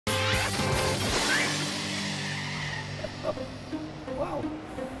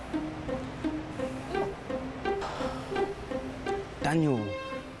Daniel,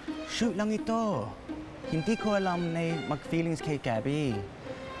 shoot lang ito. Hindi ko alam na mag-feelings kay Gabby.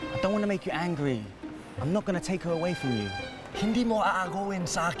 I don't want to make you angry. I'm not gonna take her away from you. Hindi mo aagawin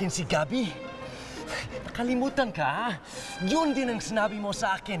sa akin si Gabby. Nakalimutan ka, ha? Yun din ang sinabi mo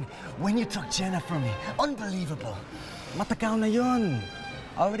sa akin when you took Jenna from me. Unbelievable. Matagal na yun.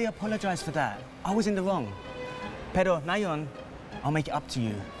 I already apologized for that. I was in the wrong. Pero ngayon, I'll make it up to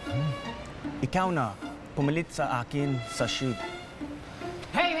you. Ikaw na, pumalit sa akin sa shoot.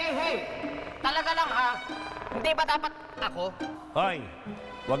 Hey! Talaga lang, ha? Hindi ba dapat ako? Hoy,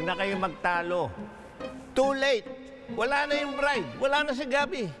 wag na kayong magtalo. Too late. Wala na yung bride. Wala na si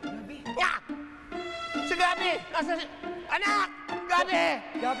Gabby. Ya! Si Gabi! Nasa si... Anak! Gabi!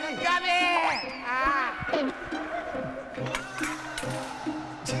 Gabby! Gabi! Ah!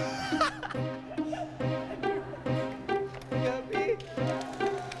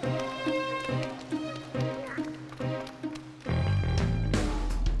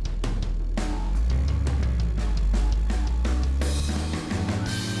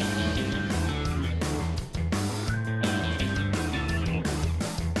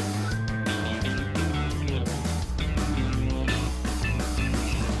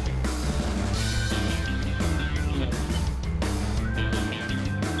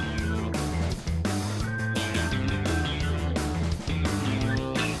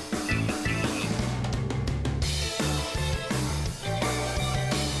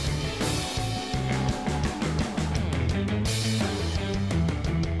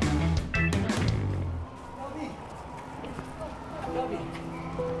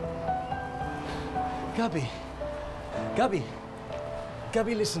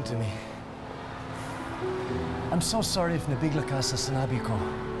 Gabby, listen to me. I'm so sorry if nabigla ka sa sinabi ko.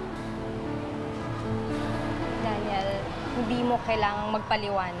 Daniel, hindi mo kailangang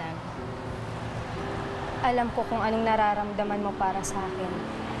magpaliwanag. Alam ko kung anong nararamdaman mo para sa akin.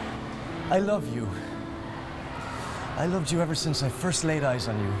 I love you. I loved you ever since I first laid eyes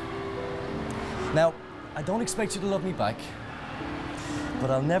on you. Now, I don't expect you to love me back,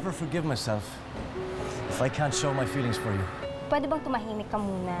 but I'll never forgive myself if I can't show my feelings for you. Pwede bang tumahimik ka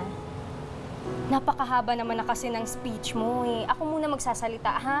muna? Napakahaba naman na kasi ng speech mo eh. Ako muna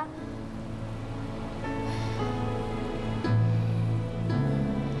magsasalita, ha?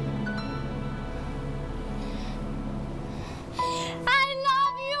 I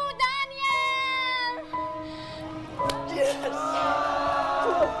love you, Daniel! Yes!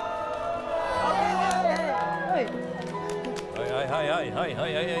 Ay.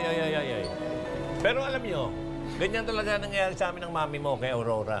 Pero alam niyo, ganyan talaga nangyayari sa amin ng mami mo kay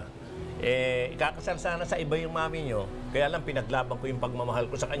Aurora. Ikakasal sana sa iba yung mami niyo, kaya lang pinaglaban ko yung pagmamahal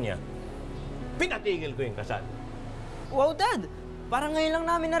ko sa kanya. Pinatigil ko yung kasal. Wow, Dad! Parang ngayon lang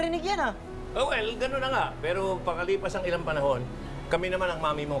namin narinig yan, ha? Oh, well, gano'n na nga. Pero pagkalipas ang ilang panahon, kami naman ang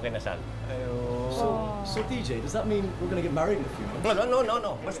mami mo kinasal. So DJ, does that mean we're gonna get married in a few months?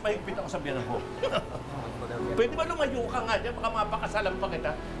 No. Mas mahigpit ako sa biyanan ko. Pwede ba lumayo ka nga dyan? Baka mapakasalan pa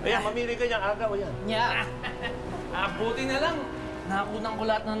kita. Ayan, mamili ka niyang agaw, ayan. Yeah. Buti na lang. Nakunan ko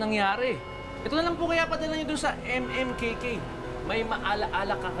lahat ng nangyari. Ito na lang po kaya padala niyo doon sa MMKK. May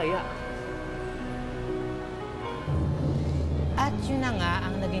maala-ala ka kaya. At yun na nga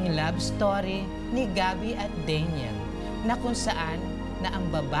ang naging love story ni Gabby at Daniel, na kung saan na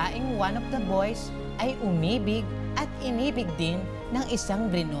ang babaeng one of the boys ay umibig at inibig din ng isang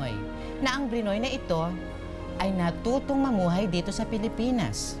Brinoy, na ang Brinoy na ito ay natutong mamuhay dito sa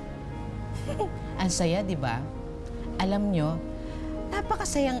Pilipinas. Ang saya, di ba? Alam nyo,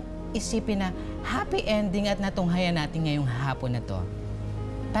 napakasayang isipin na happy ending at natunghayan natin ngayong hapon na to.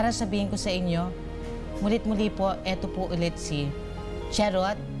 Para sabihin ko sa inyo, mulit-muli po, eto po ulit si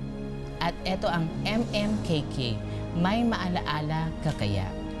Charot at eto ang MMKK. May maalaala ka kaya?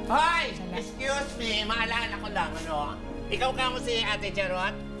 Hoy! Excuse me, maalala ko lang, ano? Ikaw ka mo si Ate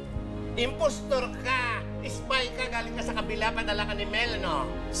Charot? Impostor ka! Spy ka, galing ka sa kabila, padala ka ni Mel, ano?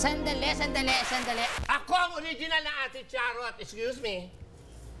 Sandali. Ako ang original na Ate Charot, excuse me.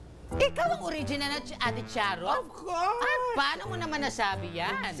 Ikaw ang original na Ate Charot? Of course! At paano mo naman nasabi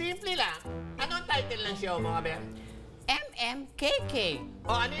yan? Simple lang. Ano ang title ng show, mga Ben? MMKK.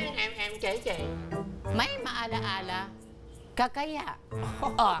 O ano yung MMKK? May maalaala ka kaya?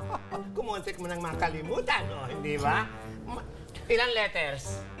 Kumuntik mo nang makalimutan, o, hindi ba? Ilang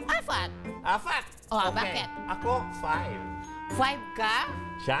letters? 4. 4. Oh, Okay. bakit? Ako, 5. 5 ka?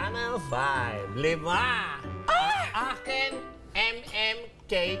 Channel 5. 5. Akin,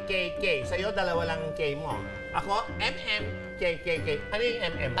 MMKKK. Sa'yo, dalawa lang ang K mo. Ako, MMKKK. Ano yung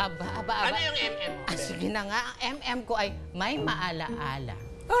MM? Aba. Ano yung MM mo? Sige na nga, ang MM ko ay may maalaala.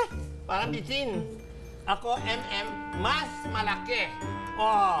 Ay, parang bitin. Ako, mas malaki.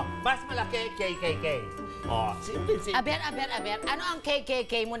 Oh, mas malaki, KKK. Oh, simple. Aber. Ano ang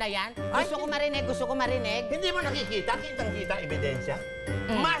KKK mo na yan? Gusto ko marinig. Hindi mo nakikita? Kitang-kita ebidensya?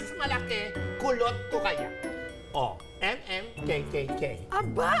 Mas malaki, kulot ko kaya. Oh, KKK.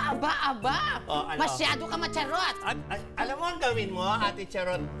 Aba. Oh, ano? Masyado ka macharot. Alam mo ang gawin mo, Ate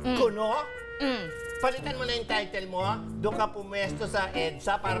Charot? Kuno? Palitan mo na yung title mo, doon ka pumesto sa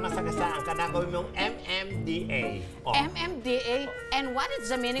EDSA para masagasaan ka na gawin mong MMDA. Oh. MMDA? And what is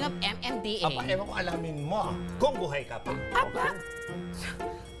the meaning of MMDA? Aba, ewan ko alamin mo kung buhay ka pa. Aba?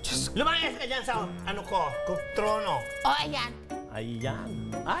 Lumayas ka dyan sa, trono. O, ayan. Ayan.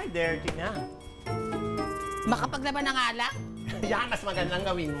 Ay, dirty na. Makapaglaban ng alak? Yan, mas magandang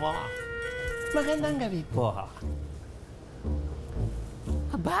gawin mo. Magandang gawin po.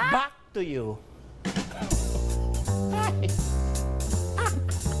 Aba? Back to you.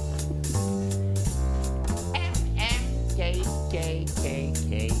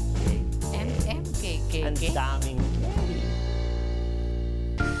 MMKKKK. Ang daming